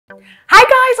Hi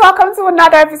guys, welcome to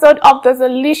another episode of the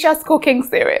Zeelicious cooking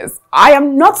series. I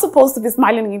am not supposed to be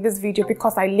smiling in this video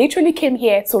because I literally came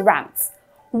here to rant.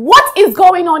 What is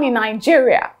going on in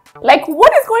Nigeria? Like,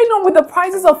 what is going on with the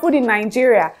prices of food in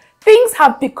Nigeria? Things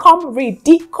have become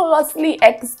ridiculously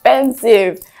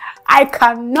expensive. I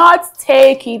cannot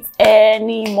take it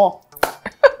anymore.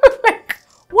 Like,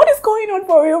 what is going on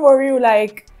for real?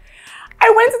 Like,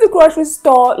 I went to the grocery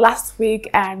store last week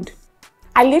and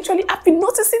I've been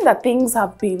noticing that things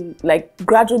have been like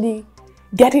gradually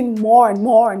getting more and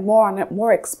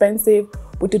more expensive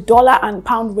with the dollar and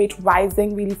pound rate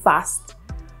rising really fast.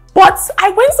 But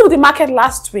I went to the market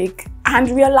last week and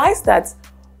realized that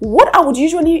what I would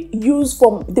usually use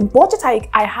for the budget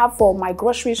I have for my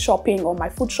grocery shopping or my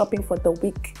food shopping for the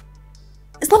week,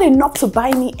 it's not enough to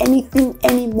buy me anything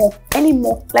anymore.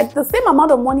 Like the same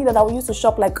amount of money that I would use to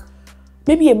shop like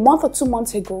maybe a month or 2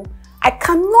 months ago, I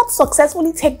cannot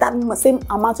successfully take that same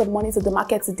amount of money to the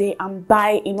market today and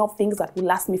buy enough things that will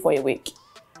last me for a week.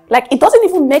 Like, it doesn't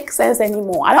even make sense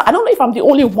anymore. I don't know if I'm the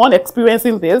only one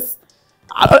experiencing this.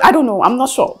 I don't know. I'm not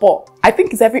sure. But I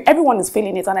think everyone is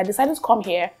feeling it. And I decided to come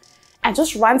here and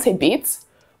just rant a bit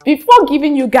before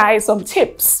giving you guys some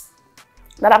tips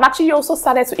that I've actually also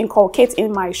started to inculcate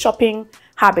in my shopping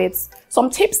habits.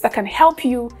 Some tips that can help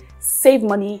you save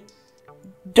money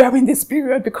during this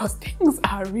period because things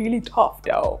are really tough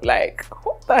though. Like,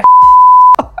 what the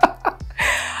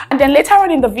And then later on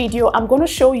in the video, I'm going to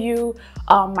show you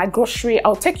my grocery.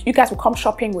 You guys will come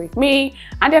shopping with me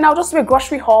and then I'll just do a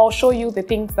grocery haul, show you the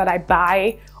things that I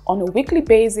buy on a weekly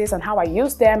basis and how I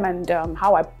use them and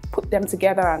how I put them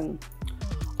together and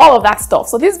all of that stuff.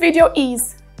 So this video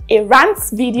is a rant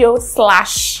video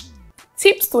 /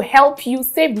 tips to help you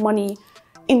save money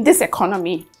in this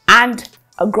economy and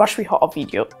a grocery haul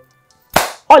video,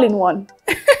 all in one.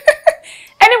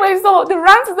 Anyway, so the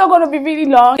rant is not going to be really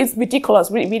long. It's ridiculous,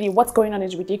 really. What's going on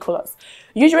is ridiculous.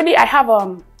 Usually, I have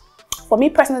for me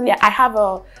personally, I have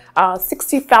a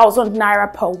 60,000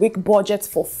 naira per week budget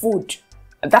for food.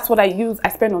 That's what I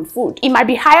spend on food. It might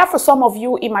be higher for some of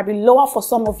you, it might be lower for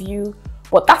some of you,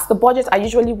 but that's the budget I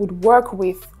usually would work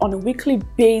with on a weekly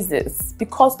basis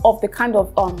because of the kind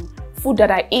of food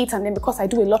that I eat, and then because I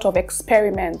do a lot of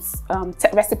experiments,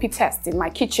 recipe tests in my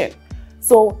kitchen.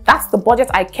 So that's the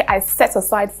budget I set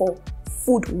aside for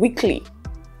food weekly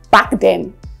back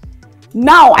then.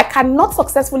 Now I cannot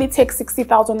successfully take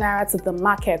 60,000 naira to the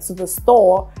market, to the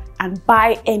store, and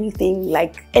buy anything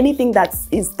that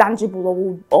is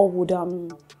tangible or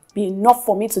would be enough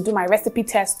for me to do my recipe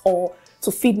test or to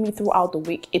feed me throughout the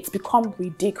week. It's become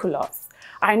ridiculous.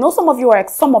 I know some of you are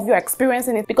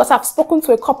experiencing it because I've spoken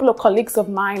to a couple of colleagues of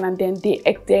mine and then they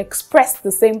expressed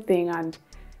the same thing. And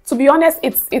to be honest,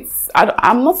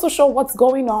 I'm not so sure what's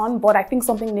going on, but I think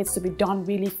something needs to be done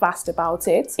really fast about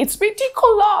it. It's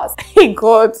ridiculous. Hey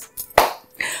God.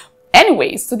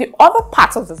 Anyways, to the other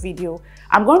part of the video,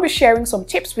 I'm going to be sharing some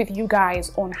tips with you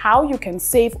guys on how you can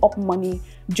save up money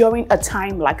during a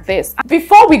time like this.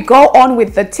 Before we go on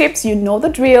with the tips, you know the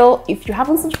drill. If you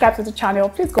haven't subscribed to the channel,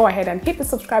 please go ahead and hit the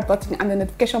subscribe button and the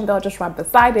notification bell just right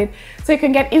beside it so you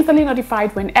can get instantly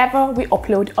notified whenever we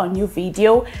upload a new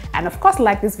video. And of course,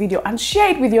 like this video and share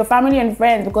it with your family and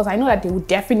friends because I know that they will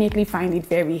definitely find it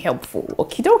very helpful.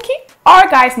 Okie dokie.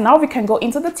 Alright guys, now we can go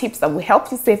into the tips that will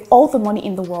help you save all the money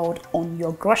in the world on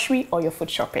your grocery or your food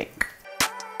shopping.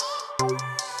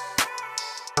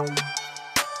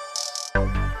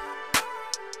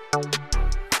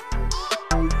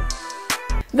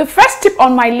 The first tip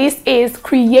on my list is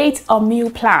create a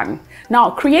meal plan. Now,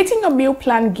 creating a meal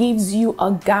plan gives you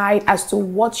a guide as to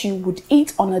what you would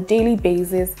eat on a daily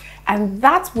basis, and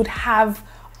that would have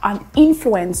an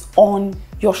influence on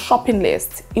your shopping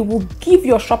list. It will give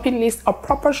your shopping list a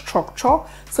proper structure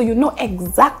so you know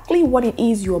exactly what it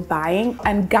is you're buying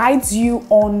and guides you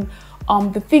on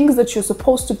the things that you're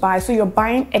supposed to buy. So you're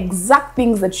buying exact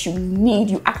things that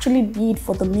you actually need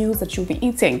for the meals that you'll be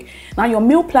eating. Now your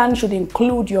meal plan should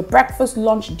include your breakfast,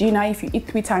 lunch, dinner if you eat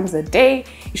 3 times a day.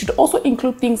 It should also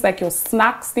include things like your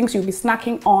snacks, things you'll be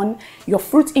snacking on, your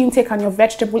fruit intake and your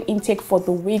vegetable intake for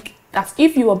the week. That's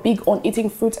if you are big on eating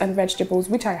fruits and vegetables,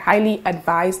 which I highly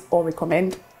advise or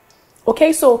recommend.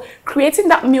 Okay, so creating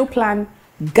that meal plan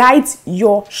guides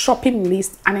your shopping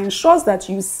list and ensures that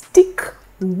you stick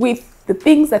with the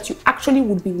things that you actually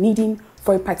would be needing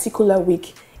for a particular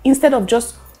week instead of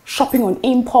just shopping on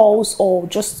impulse or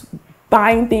just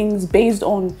buying things based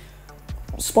on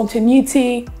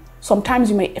spontaneity. Sometimes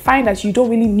you may find that you don't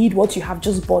really need what you have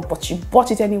just bought, but you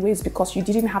bought it anyways because you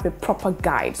didn't have a proper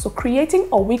guide. So creating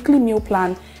a weekly meal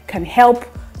plan can help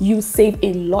you save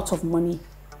a lot of money,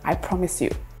 I promise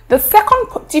you. The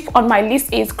second tip on my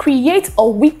list is create a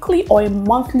weekly or a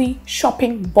monthly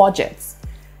shopping budget.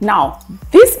 Now,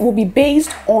 this will be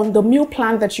based on the meal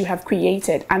plan that you have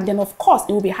created, and then of course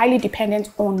it will be highly dependent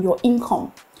on your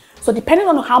income. So depending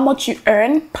on how much you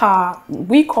earn per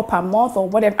week or per month or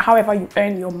whatever, however you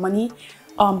earn your money,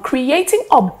 creating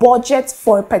a budget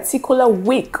for a particular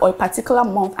week or a particular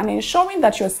month and ensuring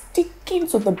that you're sticking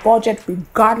to the budget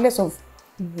regardless of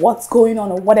what's going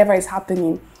on or whatever is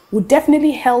happening will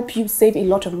definitely help you save a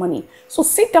lot of money. So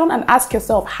sit down and ask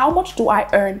yourself, how much do I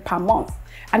earn per month?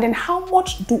 And then how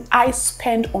much do I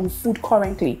spend on food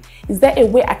currently? Is there a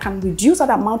way I can reduce that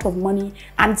amount of money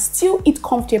and still eat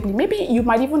comfortably? Maybe you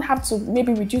might even have to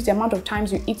maybe reduce the amount of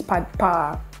times you eat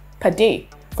per day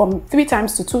from 3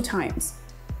 times to 2 times,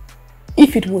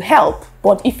 if it will help.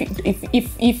 But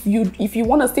if you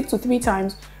want to stick to 3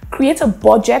 times, create a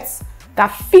budget that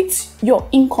fits your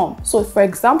income. So for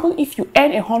example, if you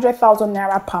earn 100,000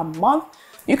 naira per month,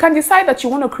 you can decide that you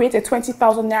want to create a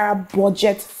 20,000 naira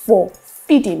budget for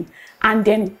feeding, and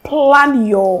then plan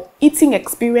your eating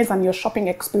experience and your shopping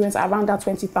experience around that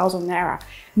 20,000 naira.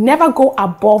 Never go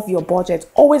above your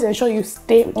budget. Always ensure you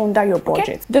stay under your budget.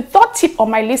 Okay. The third tip on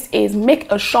my list is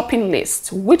make a shopping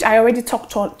list, which I already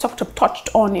touched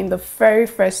on in the very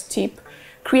first tip.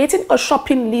 Creating a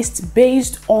shopping list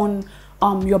based on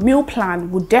your meal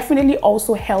plan would definitely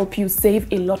also help you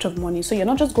save a lot of money. So you're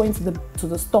not just going to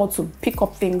the store to pick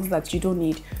up things that you don't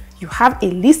need. You have a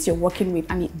list you're working with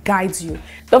and it guides you.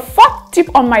 The fourth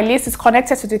tip on my list is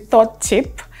connected to the third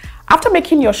tip. After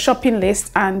making your shopping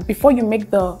list and before you make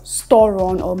the store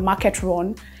run or market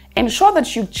run, ensure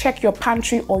that you check your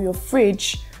pantry or your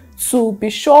fridge to be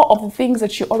sure of the things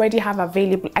that you already have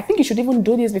available. I think you should even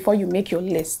do this before you make your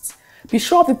list. Be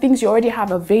sure of the things you already have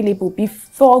available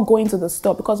before going to the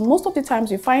store, because most of the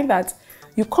times you find that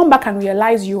you come back and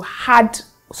realize you had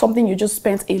something you just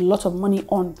spent a lot of money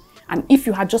on. And if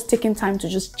you had just taken time to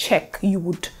just check, you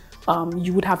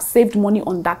would have saved money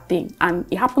on that thing. And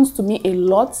it happens to me a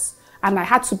lot, and I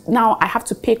have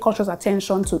to pay conscious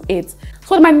attention to it.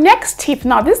 So my next tip,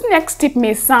 now this next tip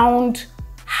may sound,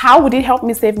 how would it help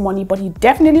me save money? But it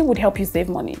definitely would help you save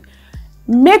money.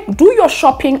 Do your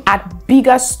shopping at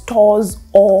bigger stores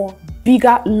or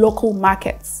bigger local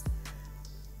markets.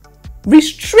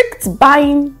 Restrict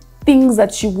buying things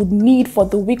that you would need for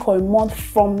the week or a month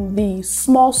from the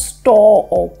small store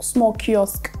or small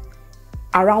kiosk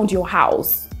around your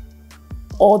house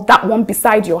or that one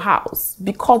beside your house,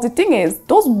 because the thing is,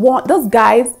 those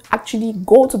guys actually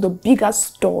go to the bigger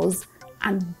stores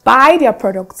and buy their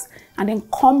products and then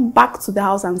come back to the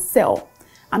house and sell.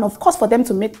 And of course, for them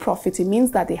to make profit, it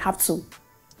means that they have to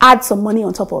add some money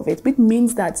on top of it, which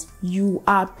means that you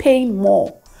are paying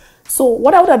more. So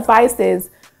what I would advise is,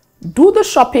 do the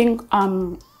shopping,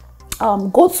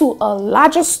 go to a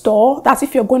larger store. That's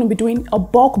if you're going to be doing a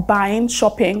bulk buying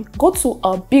shopping. Go to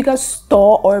a bigger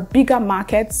store or a bigger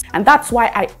market. And that's why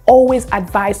I always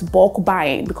advise bulk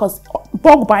buying, because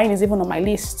bulk buying is even on my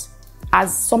list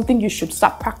as something you should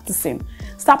start practicing.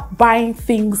 Start buying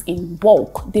things in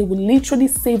bulk. They will literally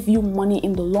save you money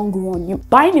in the long run.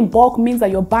 Buying in bulk means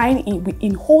that you're buying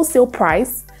in wholesale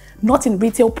price, not in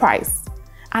retail price.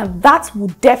 And that will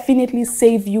definitely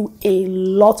save you a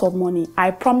lot of money.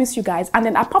 I promise you guys. And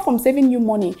then apart from saving you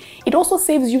money, it also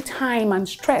saves you time and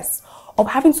stress of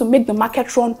having to make the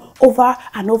market run over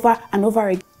and over and over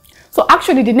again. So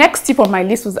actually the next tip on my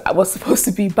list was supposed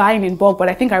to be buying in bulk, but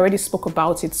I think I already spoke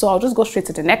about it. So I'll just go straight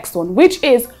to the next one, which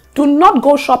is do not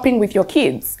go shopping with your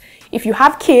kids. If you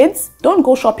have kids, don't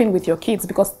go shopping with your kids,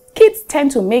 because kids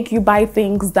tend to make you buy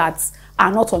things that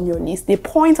are not on your list. They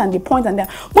point and they're, Mommy,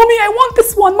 I want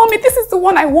this one. Mommy, this is the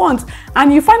one I want.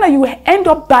 And you find that you end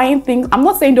up buying things. I'm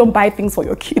not saying don't buy things for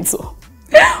your kids,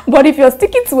 but if you're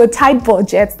sticking to a tight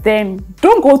budget, then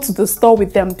don't go to the store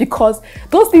with them, because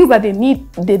those things that they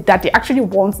need, that they actually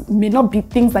want, may not be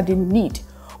things that they need.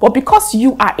 But because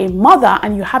you are a mother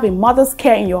and you have a mother's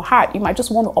care in your heart, you might just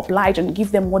want to oblige and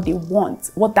give them what they want,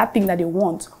 that thing that they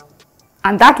want.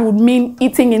 And that would mean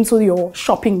eating into your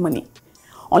shopping money.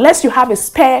 Unless you have a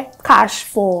spare cash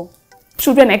for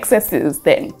children excesses,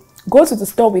 then go to the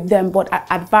store with them. But I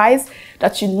advise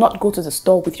that you not go to the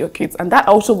store with your kids. And that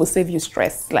also will save you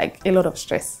stress, like a lot of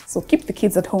stress. So keep the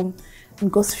kids at home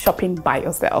and go shopping by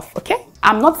yourself, okay?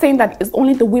 I'm not saying that it's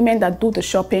only the women that do the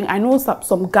shopping. I know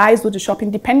some guys do the shopping,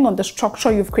 depending on the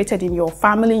structure you've created in your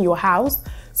family, in your house.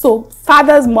 So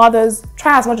fathers, mothers,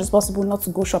 try as much as possible not to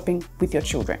go shopping with your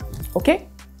children, okay?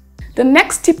 The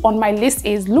next tip on my list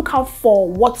is look out for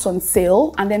what's on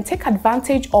sale and then take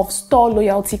advantage of store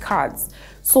loyalty cards.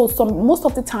 So most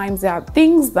of the times there are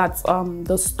things that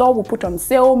the store will put on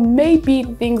sale. Maybe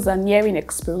things are nearing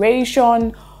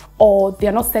expiration, or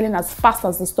they're not selling as fast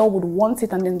as the store would want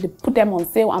it, and then they put them on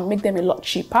sale and make them a lot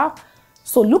cheaper.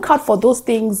 So look out for those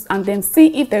things and then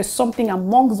see if there's something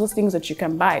amongst those things that you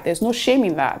can buy. There's no shame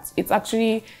in that. It's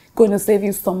actually going to save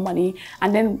you some money.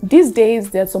 And then these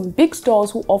days, there's some big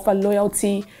stores who offer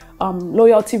loyalty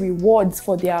rewards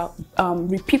for their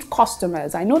repeat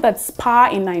customers. I know that Spa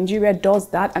in Nigeria does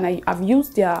that, and I've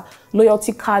used their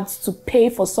loyalty cards to pay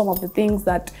for some of the things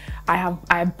that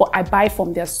I buy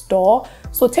from their store.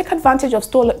 So take advantage of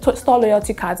store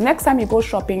loyalty cards. Next time you go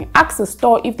shopping, ask the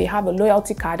store if they have a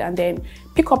loyalty card, and then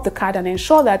pick up the card and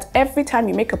ensure that every time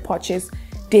you make a purchase,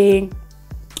 they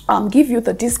give you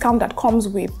the discount that comes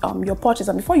with your purchase.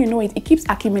 And before you know it, it keeps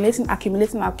accumulating,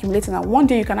 and one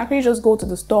day you can actually just go to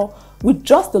the store with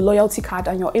just the loyalty card,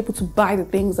 and you're able to buy the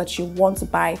things that you want to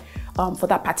buy for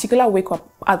that particular week or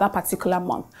that particular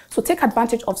month. So take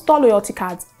advantage of store loyalty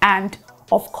cards, and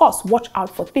of course watch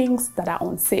out for things that are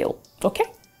on sale. Okay,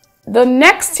 the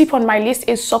next tip on my list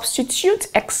is substitute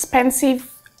expensive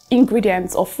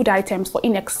ingredients or food items for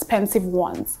inexpensive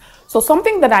ones. So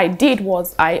something that I did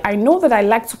was, I know that I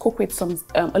like to cook with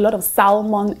a lot of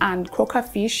salmon and croaker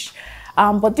fish,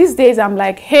 but these days I'm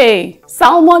like, hey,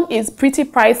 salmon is pretty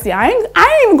pricey. I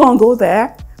ain't even gonna go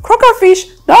there. Croaker fish,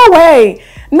 no way.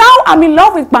 Now I'm in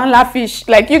love with bangla fish.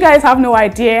 Like, you guys have no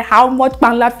idea how much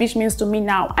bangla fish means to me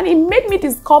now, and it made me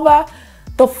discover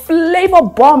the flavor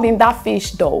bomb in that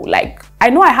fish though. Like, I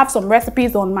know I have some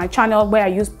recipes on my channel where I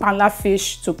use bangla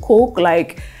fish to cook.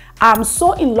 Like, I'm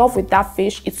so in love with that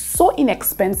fish. It's so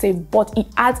inexpensive, but it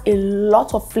adds a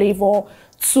lot of flavor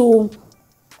to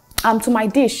my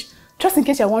dish. Just in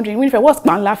case you're wondering, Winnie, what's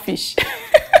bangla fish?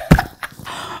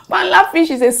 Bangla fish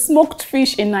is a smoked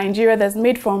fish in Nigeria that's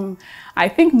made from, I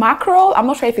think, mackerel. I'm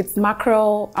not sure if it's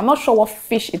mackerel. I'm not sure what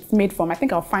fish it's made from. I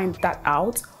think I'll find that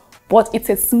out. But it's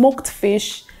a smoked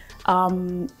fish,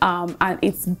 and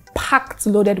it's packed,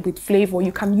 loaded with flavor.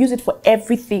 You can use it for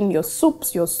everything: your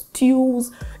soups, your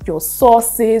stews, your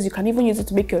sauces. You can even use it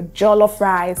to make your jollof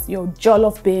rice, your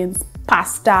jollof beans,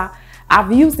 pasta.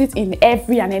 I've used it in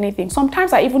every and anything.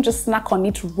 Sometimes I even just snack on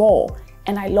it raw,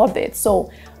 and I love it. So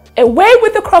away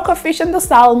with the croaker fish and the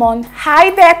salmon. Hi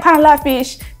there, bangla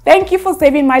fish. Thank you for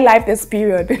saving my life this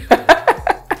period.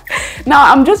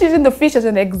 Now, I'm just using the fish as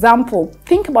an example.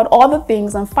 Think about all the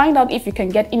things and find out if you can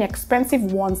get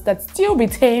inexpensive ones that still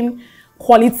retain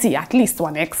quality, at least to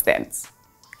an extent.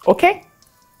 Okay?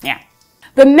 Yeah.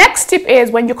 The next tip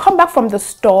is, when you come back from the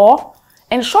store,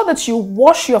 ensure that you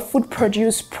wash your food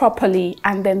produce properly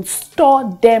and then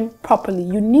store them properly.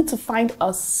 You need to find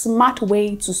a smart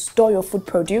way to store your food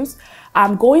produce.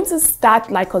 I'm going to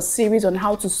start like a series on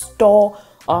how to store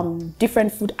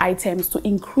different food items to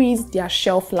increase their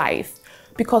shelf life,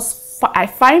 because I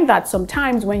find that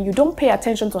sometimes when you don't pay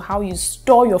attention to how you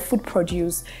store your food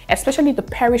produce, especially the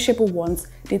perishable ones,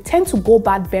 they tend to go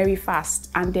bad very fast.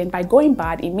 And then by going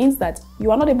bad, it means that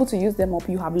you are not able to use them up.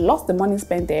 You have lost the money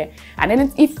spent there. And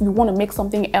then if you want to make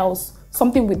something else,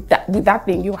 something with that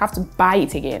thing, you have to buy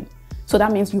it again. So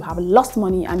that means you have lost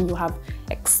money and you have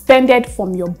expended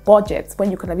from your budget when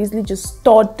you could have easily just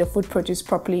stored the food produce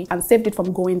properly and saved it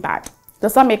from going bad.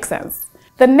 Does that make sense?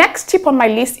 The next tip on my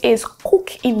list is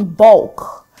cook in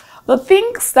bulk. The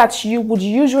things that you would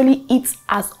usually eat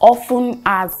as often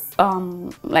as,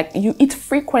 like you eat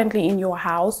frequently in your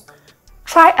house,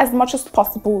 try as much as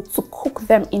possible to cook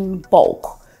them in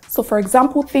bulk. So for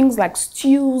example, things like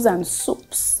stews and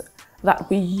soups that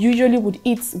we usually would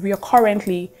eat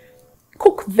recurrently,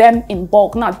 cook them in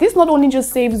bulk. Now, this not only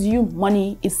just saves you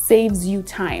money, it saves you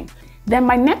time. Then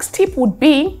my next tip would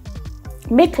be,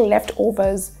 make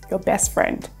leftovers your best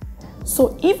friend.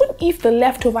 So even if the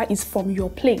leftover is from your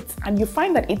plate and you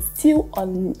find that it's still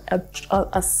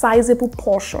a sizable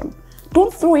portion,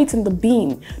 don't throw it in the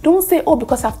bin. Don't say, oh,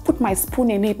 because I've put my spoon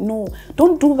in it. No,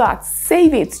 don't do that.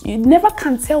 Save it. You never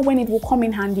can tell when it will come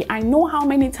in handy. I know how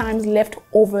many times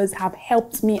leftovers have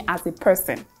helped me as a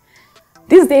person.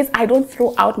 These days, I don't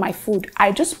throw out my food.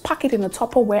 I just pack it in a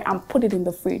Tupperware and put it in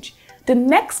the fridge. The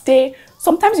next day,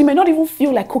 sometimes you may not even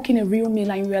feel like cooking a real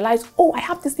meal and you realize, oh, I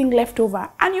have this thing left over.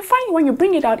 And you find when you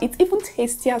bring it out, it's even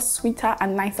tastier, sweeter,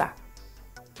 and nicer.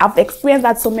 I've experienced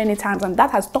that so many times, and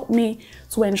that has taught me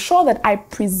to ensure that I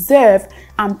preserve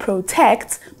and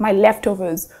protect my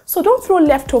leftovers. So don't throw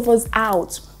leftovers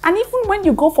out. And even when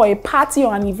you go for a party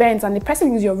or an event and the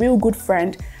person is your real good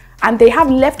friend and they have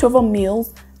leftover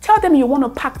meals, tell them you want to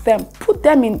pack them, put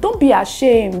them in. Don't be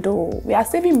ashamed, though. We are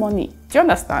saving money. Do you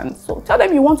understand? So tell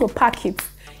them you want to pack it.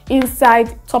 inside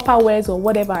Tupperwares or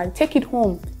whatever and take it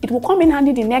home. It will come in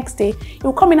handy the next day. It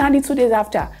will come in handy 2 days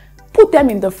after. Put them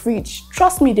in the fridge.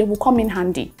 Trust me, they will come in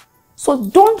handy. So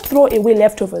don't throw away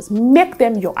leftovers. Make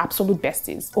them your absolute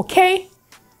besties, okay?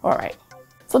 All right.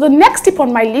 So the next tip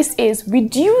on my list is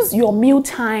reduce your meal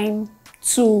time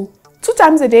to 2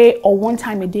 times a day or 1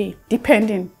 time a day,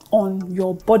 depending on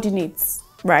your body needs,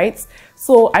 right?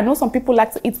 So I know some people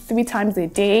like to eat 3 times a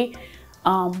day,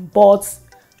 but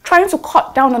trying to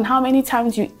cut down on how many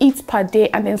times you eat per day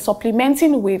and then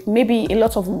supplementing with maybe a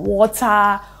lot of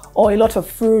water or a lot of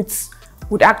fruits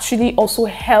would actually also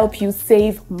help you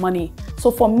save money.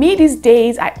 So for me these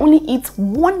days, I only eat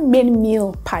 1 main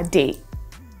meal per day.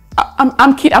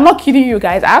 I'm not kidding you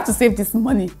guys. I have to save this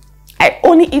money. I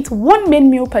only eat 1 main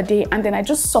meal per day and then I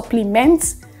just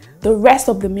supplement the rest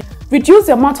of the meal. Reduce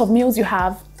the amount of meals you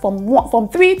have from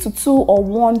 3 to 2 or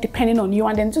 1 depending on you,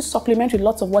 and then just supplement with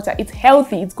lots of water. It's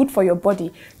healthy, it's good for your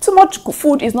body. Too much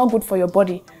food is not good for your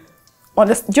body.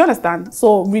 Do you understand?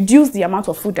 So reduce the amount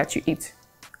of food that you eat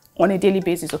on a daily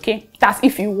basis, okay? That's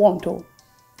if you want to.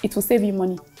 It will save you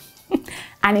money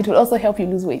and it will also help you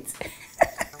lose weight.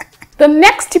 The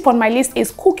next tip on my list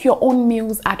is cook your own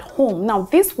meals at home. Now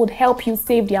this would help you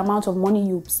save the amount of money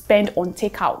you spend on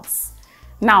takeouts.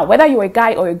 Now, whether you're a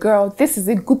guy or a girl, this is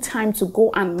a good time to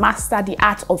go and master the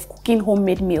art of cooking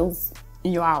homemade meals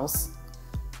in your house.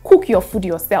 Cook your food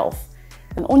yourself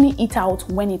and only eat out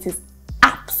when it is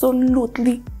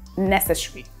absolutely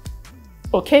necessary.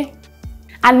 Okay?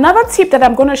 Another tip that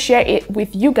I'm going to share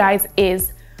with you guys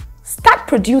is start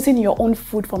producing your own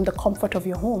food from the comfort of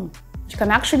your home. You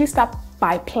can actually start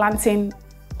by planting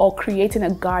or creating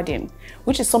a garden,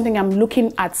 which is something I'm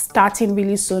looking at starting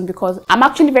really soon because I'm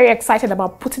actually very excited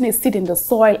about putting a seed in the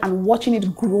soil and watching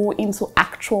it grow into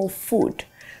actual food.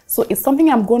 So it's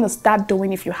something I'm going to start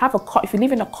doing. If you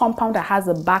live in a compound that has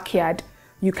a backyard,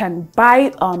 you can buy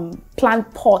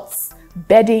plant pots,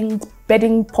 bedding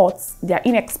pots. They're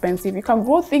inexpensive. You can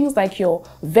grow things like your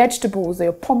vegetables,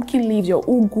 your pumpkin leaves, your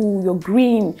ugu, your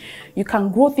green. You can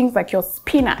grow things like your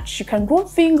spinach. You can grow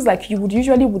things like you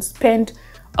would spend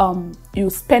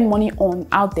money on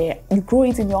out there. You grow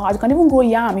it in your house. You can even grow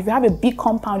yam. If you have a big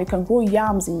compound, you can grow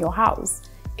yams in your house.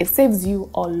 It saves you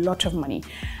a lot of money.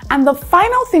 And the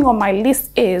final thing on my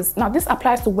list is, now this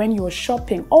applies to when you're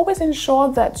shopping, always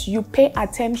ensure that you pay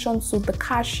attention to the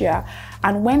cashier,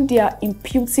 and when they are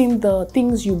imputing the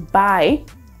things you buy,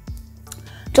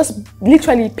 just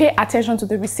literally pay attention to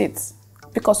the receipts.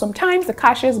 Because sometimes the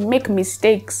cashiers make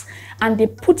mistakes and they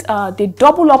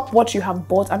double up what you have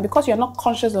bought, and because you're not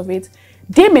conscious of it,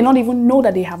 they may not even know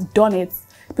that they have done it.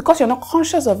 Because you're not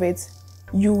conscious of it,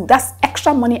 that's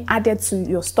extra money added to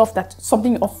your stuff, that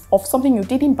something you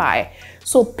didn't buy.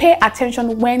 So pay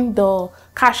attention when the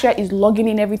cashier is logging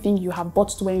in everything you have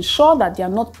bought to ensure that they are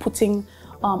not putting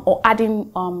or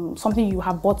adding something you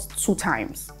have bought 2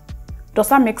 times. Does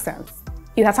that make sense?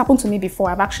 It has happened to me before.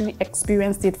 I've actually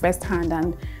experienced it firsthand,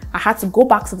 and I had to go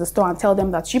back to the store and tell them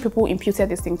that you people imputed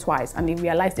this thing twice and they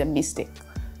realized their mistake.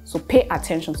 So pay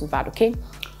attention to that, okay?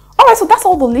 All right, so that's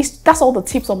all the list. That's all the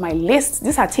tips on my list.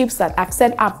 These are tips that I've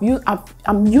said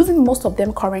I'm using most of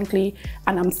them currently,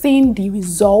 and I'm seeing the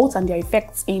results and their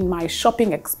effects in my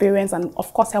shopping experience, and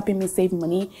of course helping me save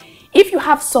money. If you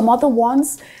have some other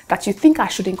ones that you think I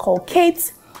should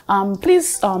inculcate,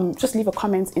 please just leave a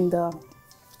comment in the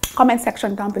comment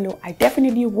section down below. I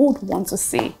definitely would want to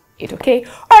see it, okay?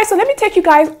 All right, so let me take you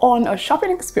guys on my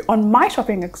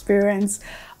shopping experience.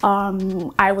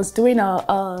 I was doing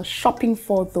a shopping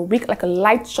for the week, like a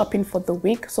light shopping for the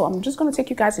week. So I'm just going to take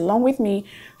you guys along with me,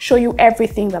 show you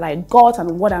everything that I got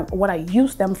and what I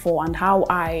used them for, and how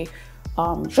I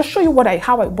just show you what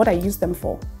I used them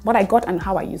for, what I got and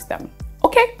how I used them.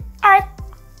 Okay, all right,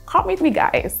 come with me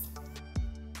guys.